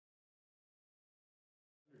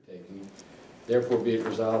Therefore, be it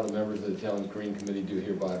resolved, the members of the town's Green Committee do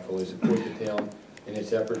hereby fully support the town in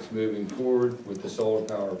its efforts moving forward with the solar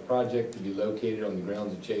power project to be located on the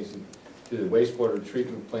grounds adjacent to the wastewater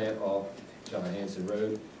treatment plant off John Hanson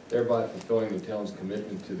Road, thereby fulfilling the town's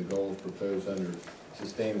commitment to the goals proposed under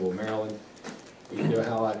Sustainable Maryland. You know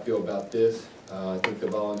how I feel about this. I think the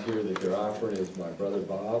volunteer that they're offering is my brother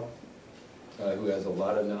Bob, who has a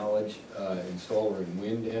lot of knowledge in solar and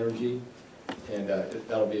wind energy, and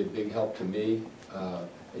that'll be a big help to me.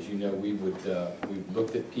 As you know, we've looked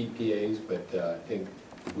at PPAs, but I think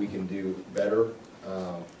we can do better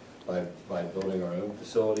by building our own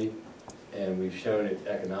facility, and we've shown it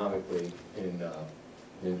economically in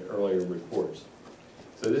earlier reports.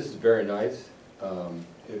 So this is very nice.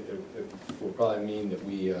 It will probably mean that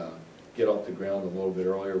we get off the ground a little bit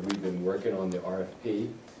earlier. We've been working on the RFP.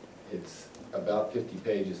 It's about 50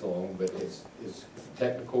 pages long, but it's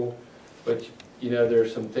technical. But you know, there are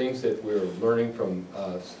some things that we're learning from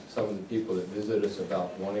some of the people that visit us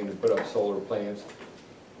about wanting to put up solar plants.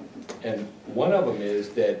 And one of them is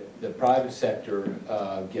that the private sector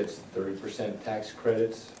gets 30% tax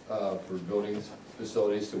credits for building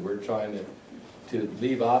facilities. So we're trying to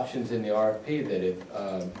leave options in the RFP that if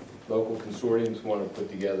local consortiums want to put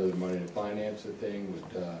together the money to finance the thing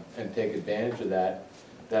and take advantage of that,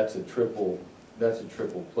 that's a triple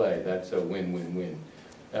play. That's a win-win-win.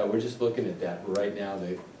 We're just looking at that right now.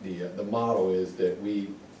 The model is that we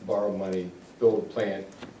borrow money, build a plant.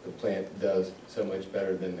 The plant does so much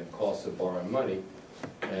better than the cost of borrowing money,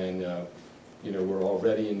 and you know, we're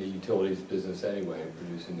already in the utilities business anyway,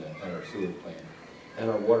 producing at our sewer plant and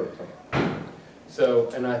our water plant. So,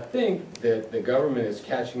 and I think that the government is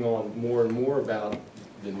catching on more and more about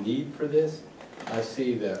the need for this. I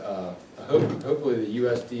see that hopefully the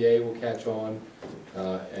USDA will catch on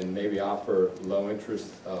and maybe offer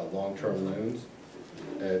low-interest long-term loans.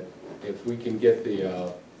 If we can get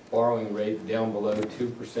the borrowing rate down below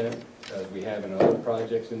 2%, as we have in other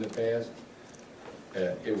projects in the past,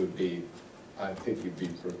 it would be, I think you'd be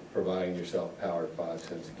providing yourself power at 5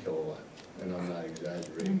 cents a kilowatt, and I'm not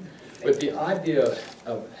exaggerating. But the idea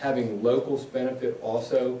of having locals benefit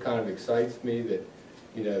also kind of excites me, that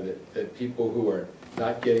you know, that people who are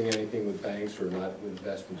not getting anything with banks or not with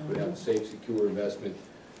investments would have a safe, secure investment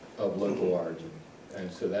of local origin.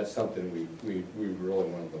 And so that's something we really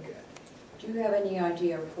want to look at. Do you have any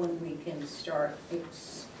idea of when we can start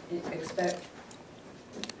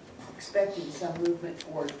expecting some movement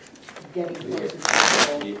toward getting closer to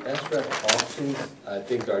the The SREC auctions, I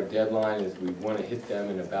think our deadline is we want to hit them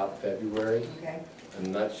in about February. Okay.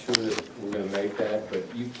 I'm not sure that we're going to make that, but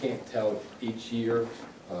you can't tell each year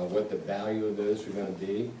what the value of those are going to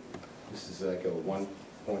be. This is like a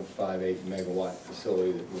 1.58 megawatt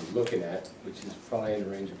facility that we're looking at, which is probably in the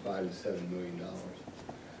range of $5 to $7 million.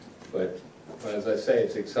 But as I say,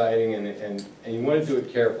 it's exciting, and you want to do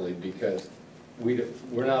it carefully, because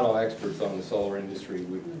we're not all experts on the solar industry.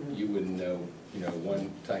 You wouldn't know, you know, one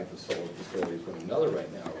type of solar facility from another right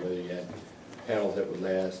now, whether you had panels that would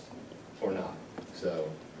last or not. So,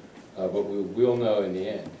 but we will know in the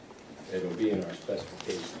end. It'll be in our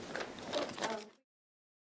specifications.